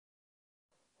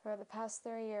For the past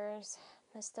 3 years,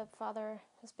 my stepfather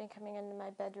has been coming into my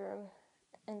bedroom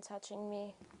and touching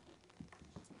me.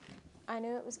 I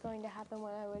knew it was going to happen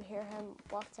when I would hear him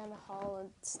walk down the hall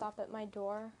and stop at my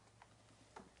door.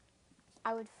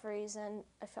 I would freeze and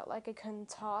I felt like I couldn't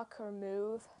talk or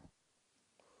move.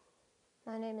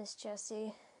 My name is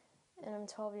Jessie, and I'm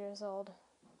 12 years old.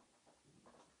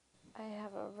 I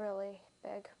have a really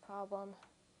big problem.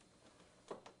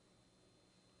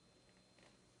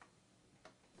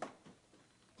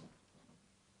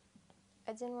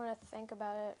 I didn't want to think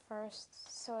about it at first,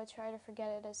 so I tried to forget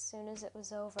it as soon as it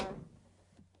was over.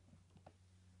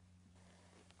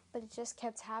 But it just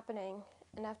kept happening,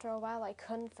 and after a while I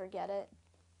couldn't forget it.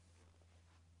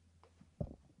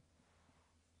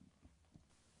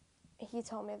 He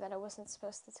told me that I wasn't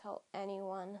supposed to tell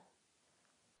anyone.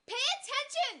 Pay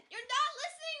attention! You're not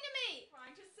listening to me!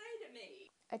 Trying to say to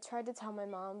me. I tried to tell my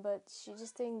mom, but she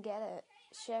just didn't get it.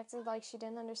 She acted like she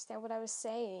didn't understand what I was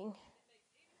saying.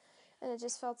 And it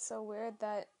just felt so weird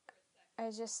that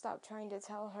I just stopped trying to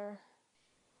tell her.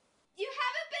 You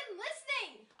haven't been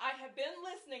listening! I have been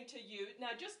listening to you. Now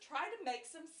just try to make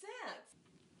some sense.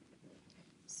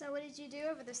 So what did you do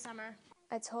over the summer?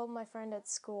 I told my friend at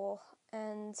school,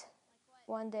 and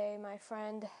one day my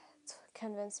friend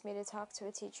convinced me to talk to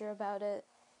a teacher about it.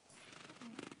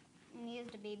 And you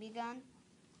used a BB gun?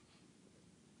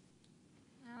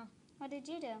 Oh. What did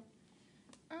you do?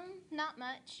 Not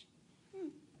much.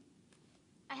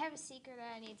 I have a secret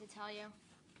that I need to tell you.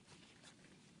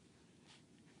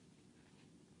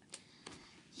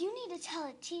 You need to tell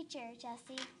a teacher,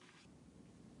 Jessie.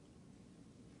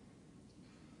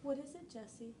 What is it,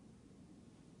 Jessie?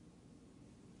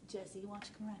 Jessie, why don't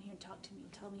you come around here and talk to me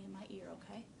and tell me in my ear,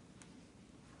 okay?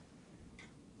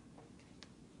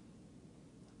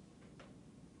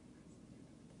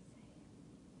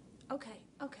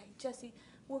 Okay, Jessie,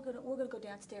 we're gonna go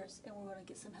downstairs and we're gonna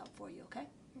get some help for you, okay?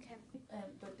 Okay.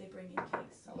 But they bring in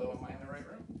cakes. Hello, am I in the right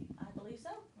room? I believe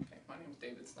so. Okay, my name is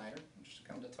David Snyder. I'm just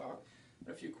come to talk. I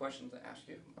have a few questions to ask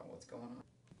you about what's going on.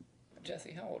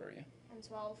 Jesse, how old are you? I'm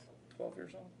 12. 12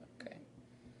 years old? Okay.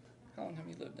 How long have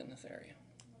you lived in this area?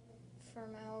 For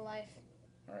my whole life.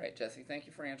 All right, Jesse, thank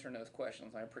you for answering those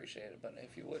questions. I appreciate it, but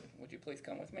if you would you please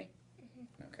come with me?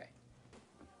 Okay.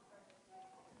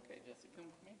 Okay, Jesse, come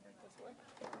with me right this way.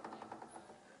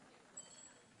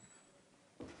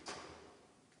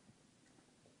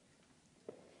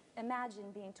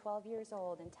 Imagine being 12 years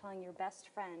old and telling your best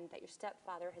friend that your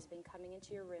stepfather has been coming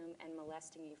into your room and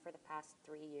molesting you for the past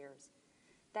 3 years.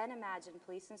 Then imagine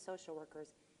police and social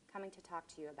workers coming to talk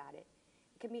to you about it.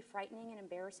 It can be frightening and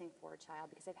embarrassing for a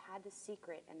child because they've had this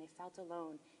secret and they felt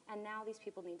alone, and now these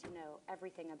people need to know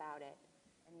everything about it.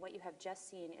 And what you have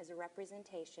just seen is a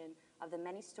representation of the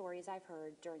many stories I've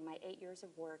heard during my 8 years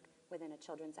of work within a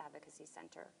children's advocacy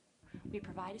center. We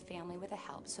provide a family with a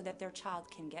help so that their child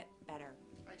can get better.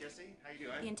 Hi, Jesse. How you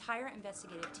doing? The entire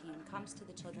investigative team comes to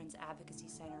the Children's Advocacy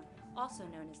Center, also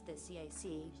known as the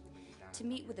CAC, to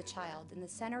meet with a child, and the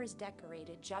center is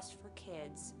decorated just for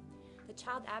kids. The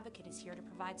child advocate is here to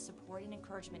provide support and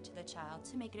encouragement to the child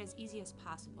to make it as easy as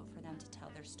possible for them to tell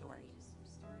their story.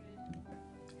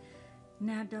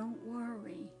 Now don't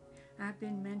worry. I've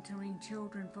been mentoring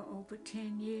children for over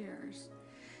 10 years,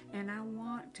 and I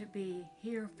want to be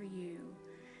here for you,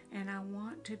 and I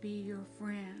want to be your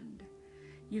friend.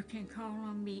 You can call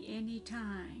on me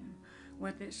anytime,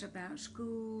 whether it's about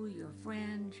school, your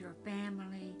friends, your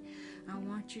family. I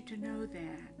want you to know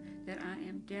that I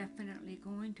am definitely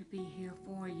going to be here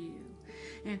for you.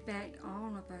 In fact,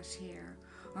 all of us here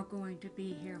are going to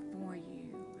be here for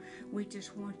you. We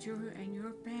just want you and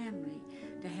your family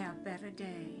to have better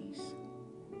days.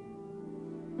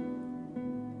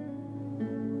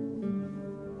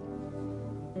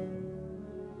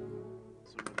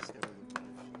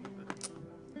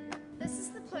 This is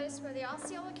the place where the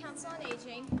Osceola Council on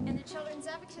Aging and the Children's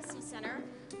Advocacy Center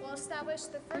will establish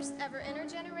the first ever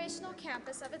intergenerational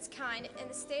campus of its kind in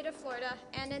the state of Florida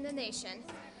and in the nation.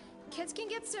 Kids can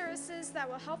get services that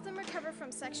will help them recover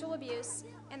from sexual abuse,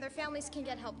 and their families can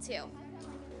get help too.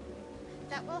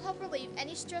 That will help relieve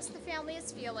any stress the family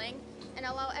is feeling and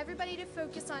allow everybody to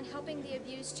focus on helping the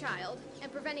abused child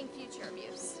and preventing future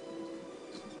abuse.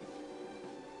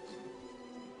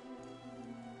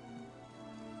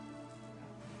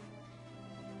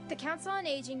 The Council on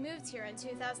Aging moved here in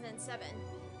 2007,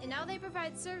 and now they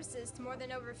provide services to more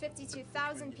than over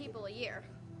 52,000 people a year.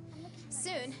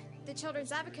 Soon, the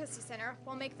Children's Advocacy Center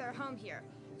will make their home here,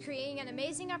 creating an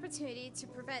amazing opportunity to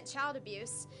prevent child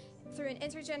abuse through an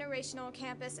intergenerational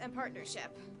campus and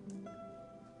partnership.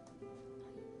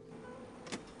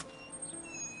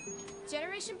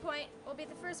 Generation Point will be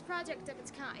the first project of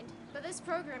its kind, but this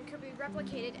program could be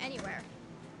replicated anywhere.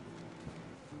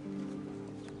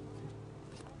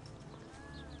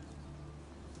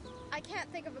 I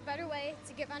can't think of a better way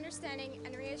to give understanding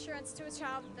and reassurance to a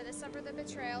child that has suffered the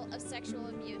betrayal of sexual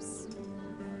abuse.